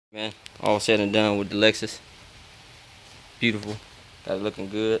Man, all said and done with the Lexus. Beautiful. Got it looking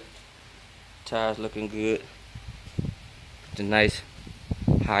good. Tires looking good. The nice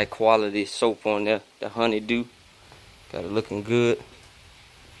high quality soap on there. The honeydew. Got it looking good.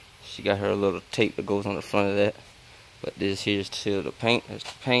 She got her little tape that goes on the front of that. But this here's still the paint. That's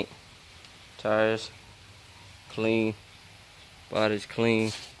the paint. Tires clean. Body's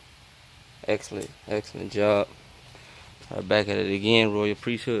clean. Excellent job. Alright, back at it again. Royal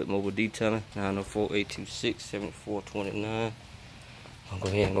Priesthood Mobile Detailing, 904-826-7429. I'll go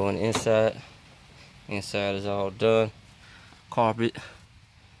ahead and go on the inside. Inside is all done. Carpet,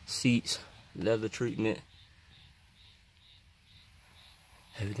 seats, leather treatment.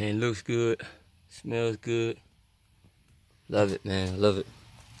 Everything looks good. Smells good. Love it, man. Love it.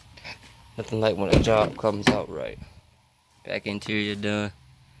 Nothing like when a job comes out right. Back interior done.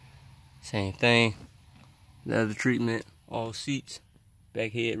 Same thing. Leather treatment. All seats,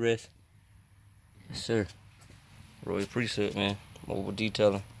 back headrest. Yes, sir. Royal Priesthood, man. Mobile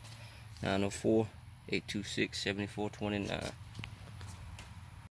Detailing, 904-826-7429.